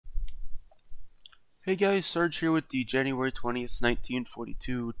Hey guys, Sarge here with the January 20th,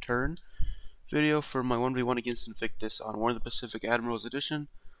 1942 turn video for my 1v1 against Invictus on War of the Pacific Admirals edition.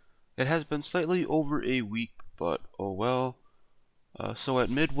 It has been slightly over a week, but oh well. So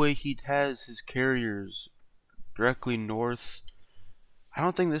at midway he has his carriers directly north. I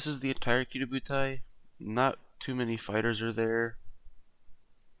don't think this is the entire Kitabutai. Not too many fighters are there.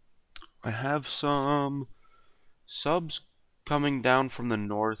 I have some subs coming down from the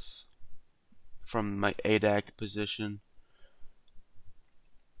north from my ADAC position.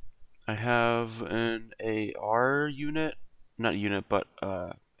 I have an AR unit, not unit, but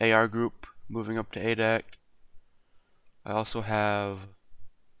AR group moving up to ADAC. I also have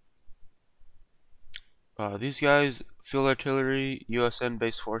these guys, field artillery, USN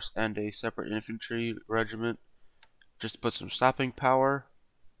base force, and a separate infantry regiment, just to put some stopping power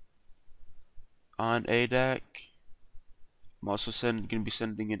on ADAC. I'm also going to be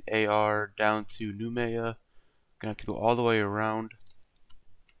sending an AR down to Noumea. Gonna have to go all the way around.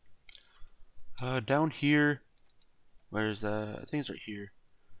 Down here, where's that? I think it's right here.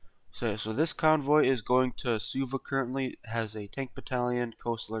 So this convoy is going to Suva currently. It has a tank battalion,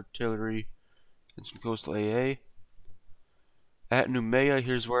 coastal artillery, and some coastal AA. At Noumea,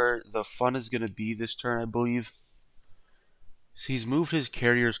 here's where the fun is going to be this turn, I believe. So he's moved his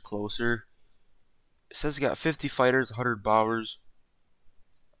carriers closer. It says he got 50 fighters, 100 bombers.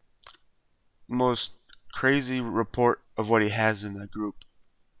 Most crazy report of what he has in that group.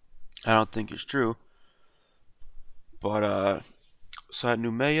 I don't think it's true. But so at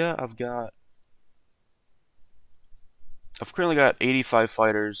Noumea, I've currently got 85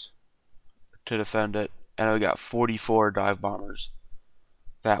 fighters to defend it, and I've got 44 dive bombers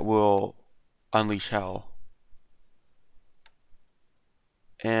that will unleash hell.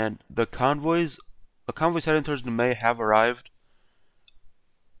 And the convoys heading towards Noumea have arrived.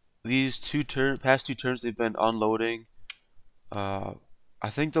 These past two turns, they've been unloading. I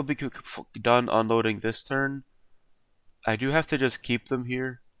think they'll be done unloading this turn. I do have to just keep them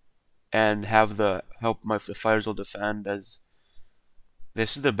here and have the fighters will defend, as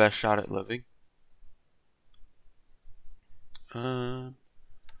this is the best shot at living. So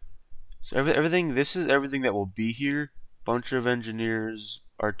everything. This is everything that will be here. Bunch of engineers,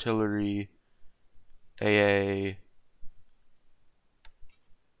 artillery, AA,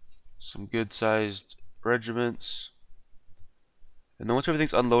 some good-sized regiments, and then once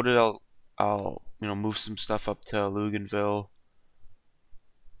everything's unloaded, I'll move some stuff up to Luganville.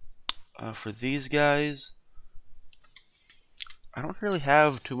 For these guys, I don't really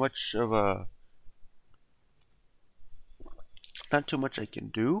have too much of not too much I can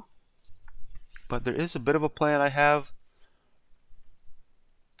do, but there is a bit of a plan I have.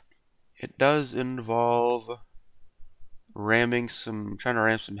 It does involve trying to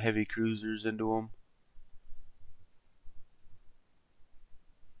ram some heavy cruisers into them.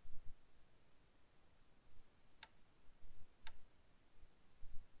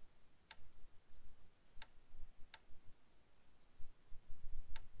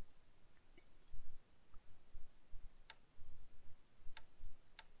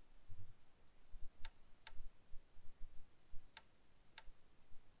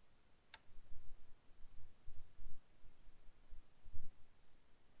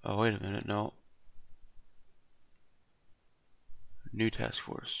 Oh, wait a minute, no. New task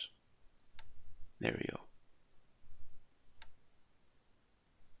force. There we go.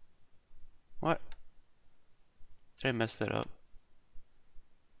 What? Did I mess that up?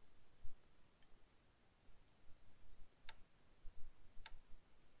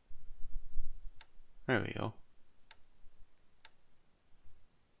 There we go.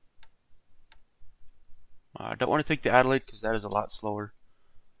 I don't want to take the Adelaide because that is a lot slower.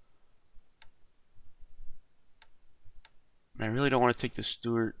 And I really don't want to take the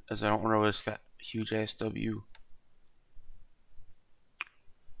Stuart, as I don't want to risk that huge ASW.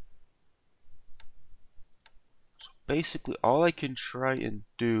 So basically, all I can try and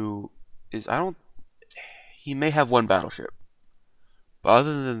do is he may have one battleship, but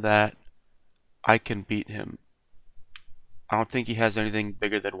other than that, I can beat him. I don't think he has anything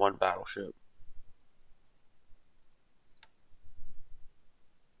bigger than one battleship.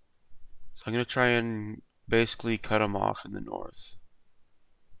 So I'm going to try and basically cut him off in the north.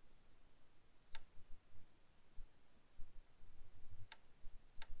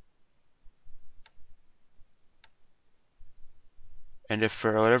 And if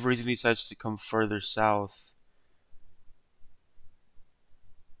for whatever reason he decides to come further south,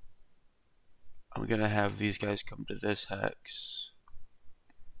 I'm going to have these guys come to this hex.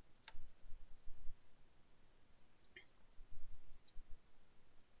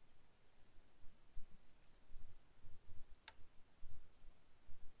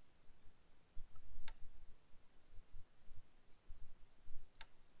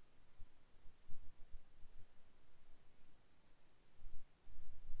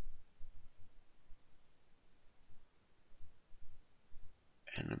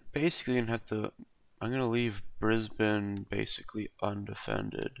 basically gonna have to. I'm gonna leave Brisbane basically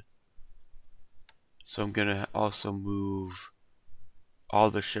undefended. So I'm gonna also move all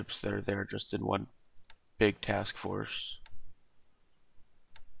the ships that are there just in one big task force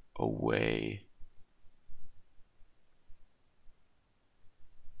away.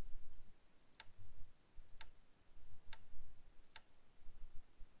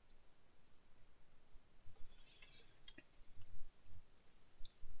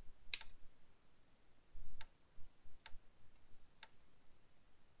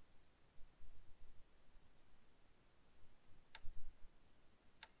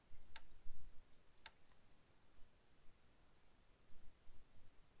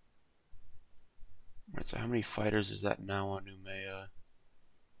 Right, so how many fighters is that now on Umea?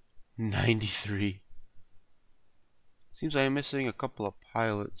 93. Seems like I'm missing a couple of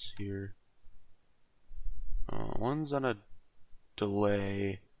pilots here. One's on a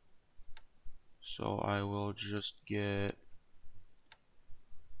delay, so I will just get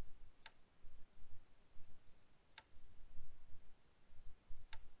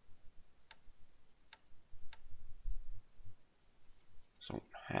I don't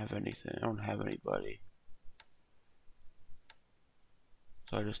have anything. I don't have anybody.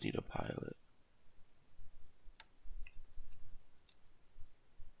 So I just need a pilot.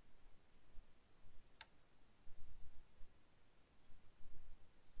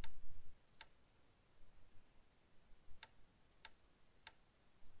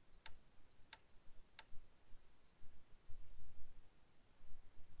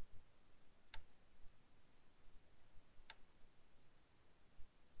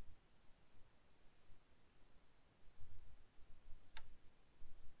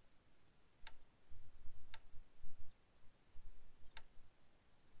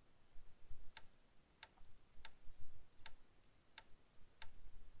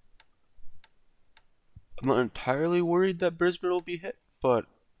 I'm not entirely worried that Brisbane will be hit, but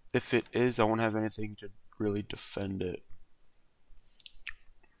if it is, I won't have anything to really defend it.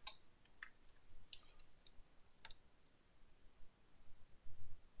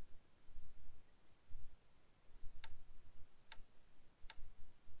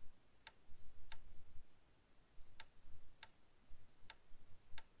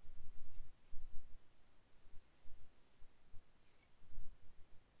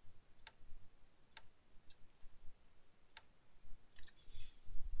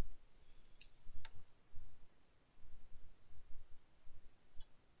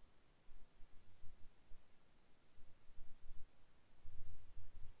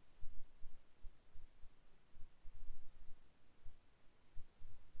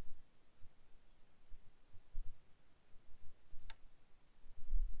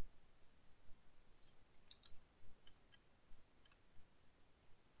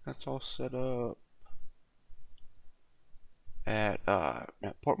 That's all set up. At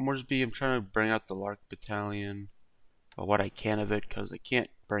Port Moresby, I'm trying to bring out the Lark Battalion, or what I can of it, because I can't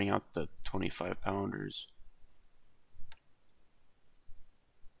bring out the 25 pounders.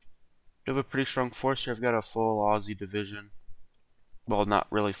 I have a pretty strong force here. I've got a full Aussie division. Well, not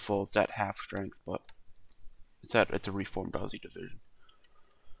really full. It's at half strength, but it's a reformed Aussie division.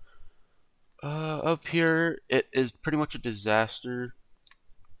 Up here, it is pretty much a disaster.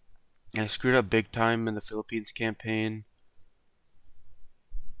 I screwed up big time in the Philippines campaign,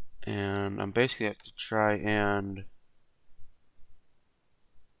 and I'm basically have to try and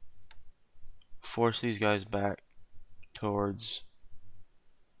force these guys back towards,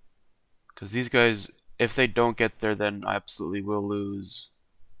 because these guys, if they don't get there, then I absolutely will lose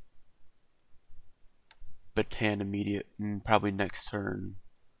Bataan immediate, probably next turn.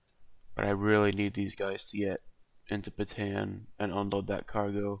 But I really need these guys to get into Bataan and unload that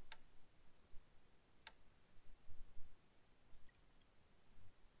cargo.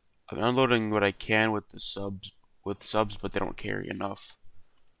 I'm unloading what I can with the subs, but they don't carry enough.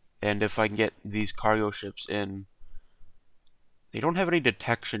 And if I can get these cargo ships in, they don't have any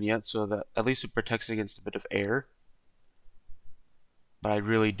detection yet, so that at least it protects against a bit of air. But I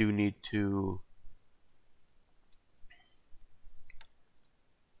really do need to.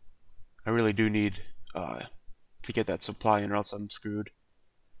 I really do need to get that supply in, or else I'm screwed.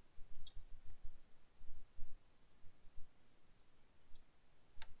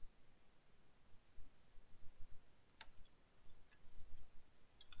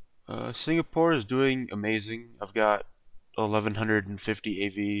 Singapore is doing amazing. I've got 1150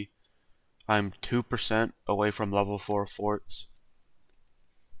 AV. I'm 2% away from level 4 forts.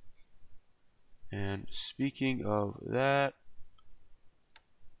 And speaking of that,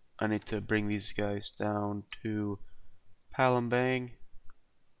 I need to bring these guys down to Palembang.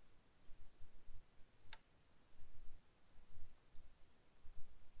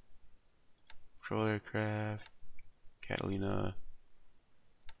 Patrol aircraft. Catalina.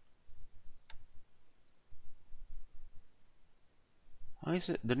 Why is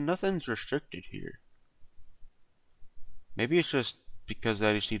it? Nothing's restricted here. Maybe it's just because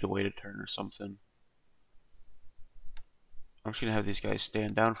I just need to wait a turn or something. I'm just gonna have these guys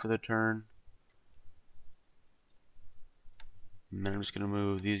stand down for the turn. And then I'm just gonna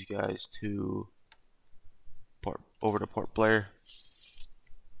move these guys to over to Port Blair.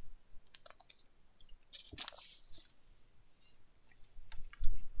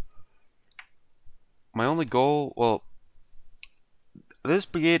 My only goal, well, this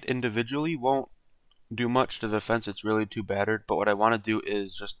brigade individually won't do much to the defense. It's really too battered, but what I want to do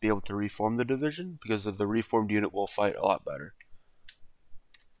is just be able to reform the division, because the reformed unit will fight a lot better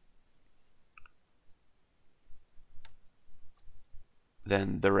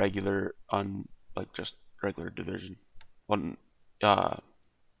than the regular, just regular division,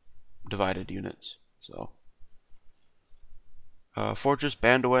 divided units. So Fortress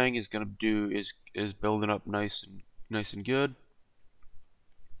Bandawang is gonna is building up nice and good.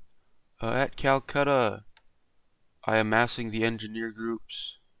 At Calcutta, I am amassing the engineer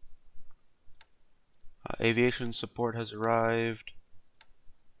groups. Aviation support has arrived.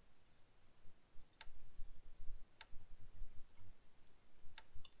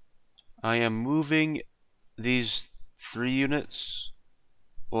 I am moving these 3 units.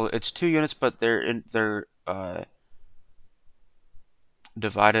 Well, it's 2 units, but they're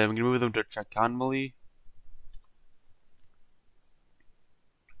divided. I'm gonna move them to Chakanmali.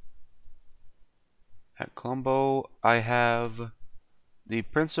 At Colombo, I have the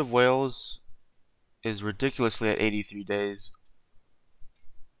Prince of Wales is ridiculously at 83 days,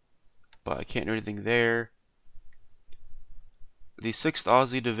 but I can't do anything there. The 6th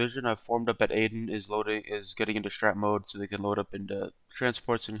Aussie Division I've formed up at Aden is getting into strat mode, so they can load up into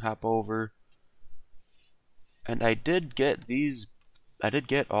transports and hop over. And I did get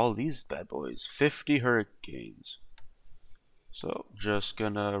all these bad boys, 50 Hurricanes. So just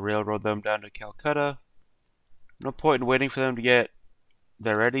gonna railroad them down to Calcutta. No point in waiting for them to get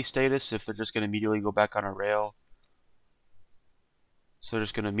their ready status if they're just gonna immediately go back on a rail. So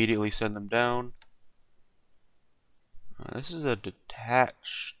just gonna immediately send them down. This is a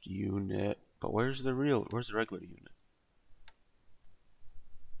detached unit, but where's the regular unit?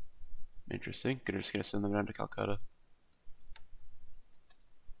 Interesting. Just gonna send them down to Calcutta.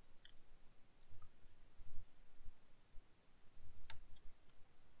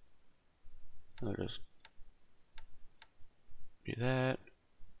 I'll just do that.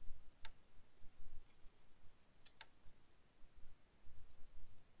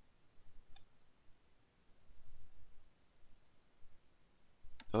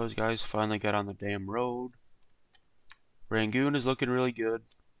 Those guys finally got on the damn road. Rangoon is looking really good.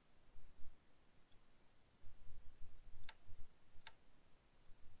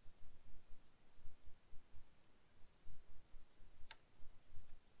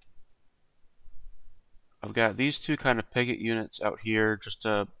 I've got these 2 kind of picket units out here just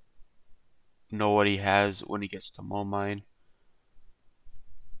to know what he has when he gets to Mole Mine.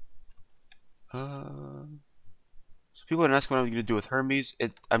 So people are asking what I'm going to do with Hermes.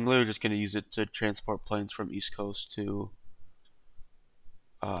 I'm literally just going to use it to transport planes from East Coast to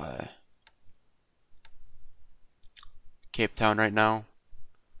Cape Town right now.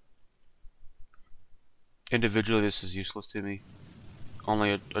 Individually, this is useless to me.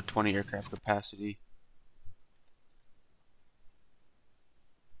 Only a 20 aircraft capacity.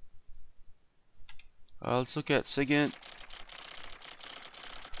 Let's look at SIGINT.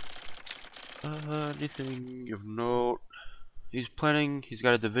 Anything of note? He's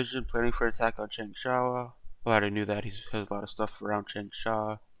got a division planning for attack on Changsha. Well, I already knew that. He has a lot of stuff around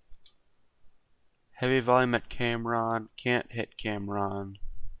Changsha. Heavy volume at Cameron. Can't hit Cameron.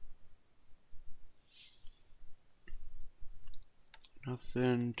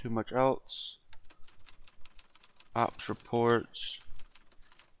 Nothing too much else. Ops reports.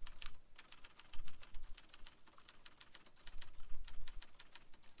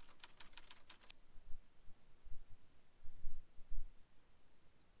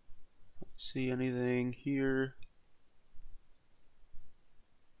 See anything here?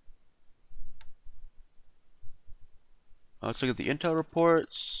 Let's look at the intel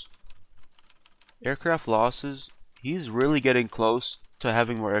reports. Aircraft losses. He's really getting close to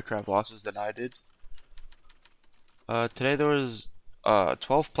having more aircraft losses than I did. Today there was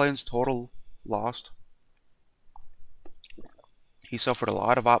 12 planes total lost. He suffered a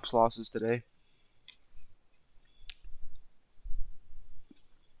lot of ops losses today.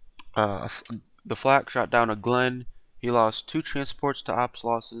 The flak shot down a Glen. He lost 2 transports to ops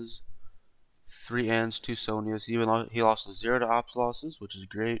losses. 3 ANs, 2 Sonias. He lost 0 to ops losses, which is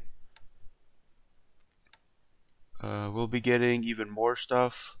great. We'll be getting even more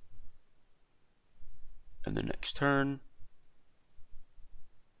stuff in the next turn.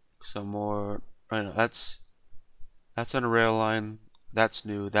 Some more. I know that's on a rail line. That's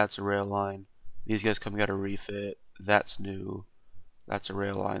new. That's a rail line. These guys coming out of refit. That's new. That's a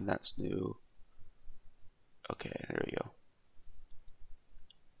rail line. That's new. Okay, there we go.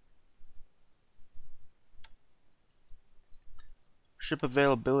 Ship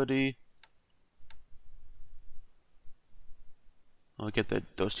availability. I'll get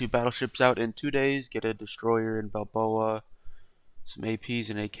those 2 battleships out in 2 days. Get a destroyer in Balboa. Some APs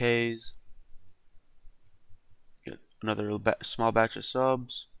and AKs. Get another small batch of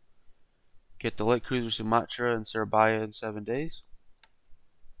subs. Get the light cruiser Sumatra and Surabaya in 7 days.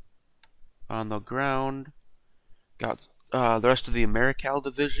 On the ground, got the rest of the Americal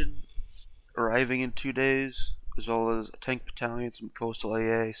division arriving in 2 days, as well as a tank battalion, some coastal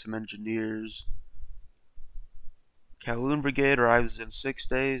AA, some engineers. Kowloon Brigade arrives in 6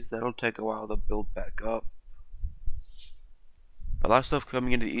 days. That'll take a while to build back up. A lot of stuff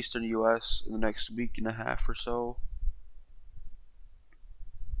coming into the eastern US in the next week and a half or so.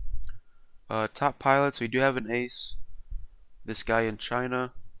 Top pilots, we do have an ace. This guy in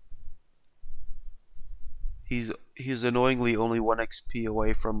China. He's annoyingly only 1 XP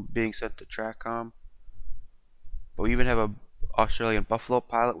away from being sent to TRACOM. But we even have a Australian Buffalo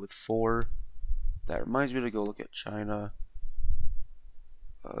pilot with 4. That reminds me to go look at China.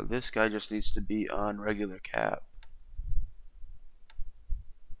 This guy just needs to be on regular cap.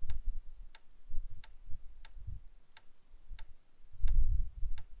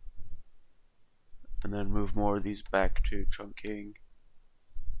 And then move more of these back to Chongqing.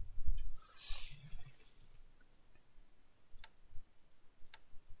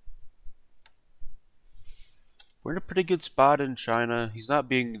 We're in a pretty good spot in China. He's not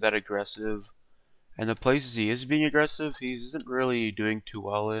being that aggressive. And the places he is being aggressive, he isn't really doing too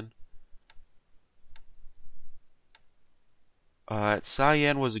well in.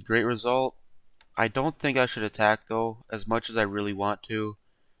 Cyan was a great result. I don't think I should attack though, as much as I really want to.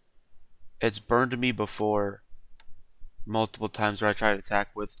 It's burned me before multiple times where I try to attack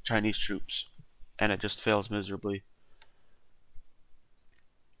with Chinese troops, and it just fails miserably.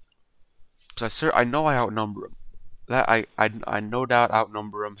 Because I know I outnumber him. That I no doubt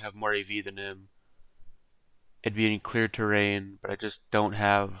outnumber him, have more AV than him. It'd be in clear terrain, but I just don't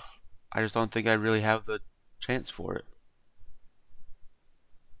think I really have the chance for it.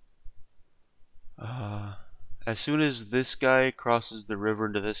 As soon as this guy crosses the river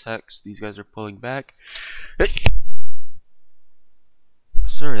into this hex, these guys are pulling back.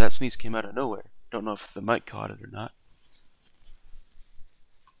 Sir, that sneeze came out of nowhere. Don't know if the mic caught it or not.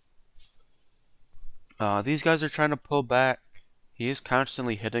 These guys are trying to pull back. He is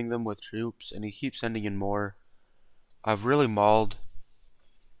constantly hitting them with troops, and he keeps sending in more. I've really mauled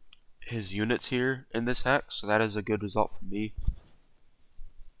his units here in this hex, so that is a good result for me.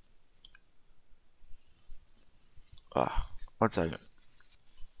 One second.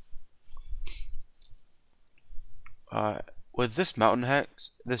 With this mountain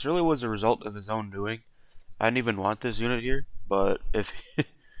hex, this really was a result of his own doing. I didn't even want this unit here, but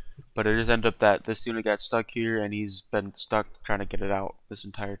but it just ended up that this unit got stuck here, and he's been stuck trying to get it out this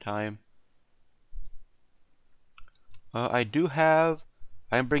entire time. I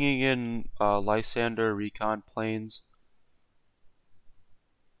am bringing in Lysander recon planes.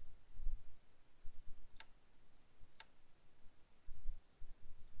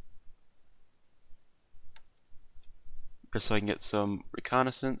 Just so I can get some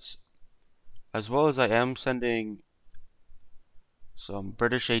reconnaissance. As well as I am sending some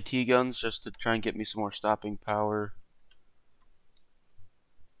British AT guns just to try and get me some more stopping power.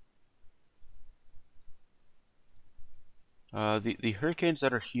 The Hurricanes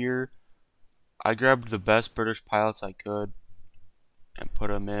that are here, I grabbed the best British pilots I could and put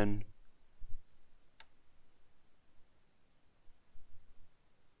them in.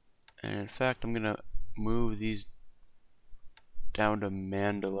 And in fact, I'm gonna move these down to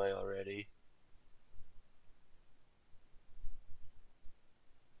Mandalay already.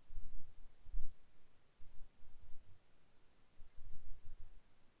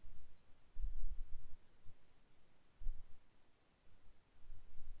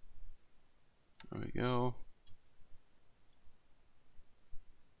 There we go.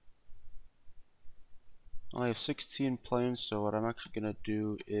 I only have 16 planes, so what I'm actually gonna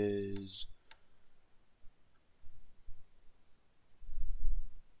do is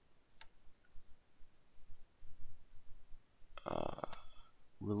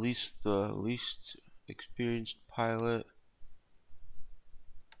release the least experienced pilot.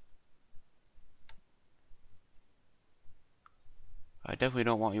 I definitely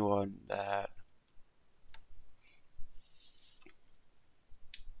don't want you on that.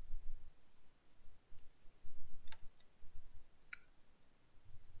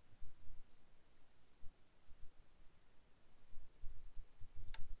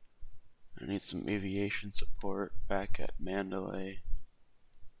 I need some aviation support back at Mandalay.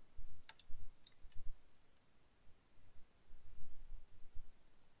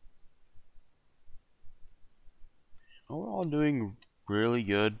 We're all doing really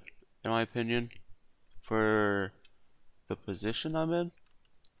good, in my opinion, for the position I'm in.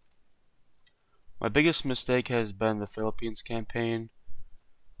 My biggest mistake has been the Philippines campaign,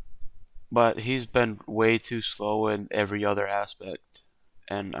 but he's been way too slow in every other aspect,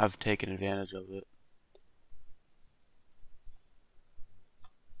 and I've taken advantage of it.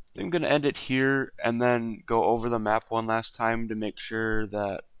 I'm going to end it here and then go over the map one last time to make sure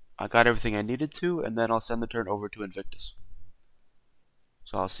that I got everything I needed to, and then I'll send the turn over to Invictus.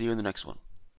 So I'll see you in the next one.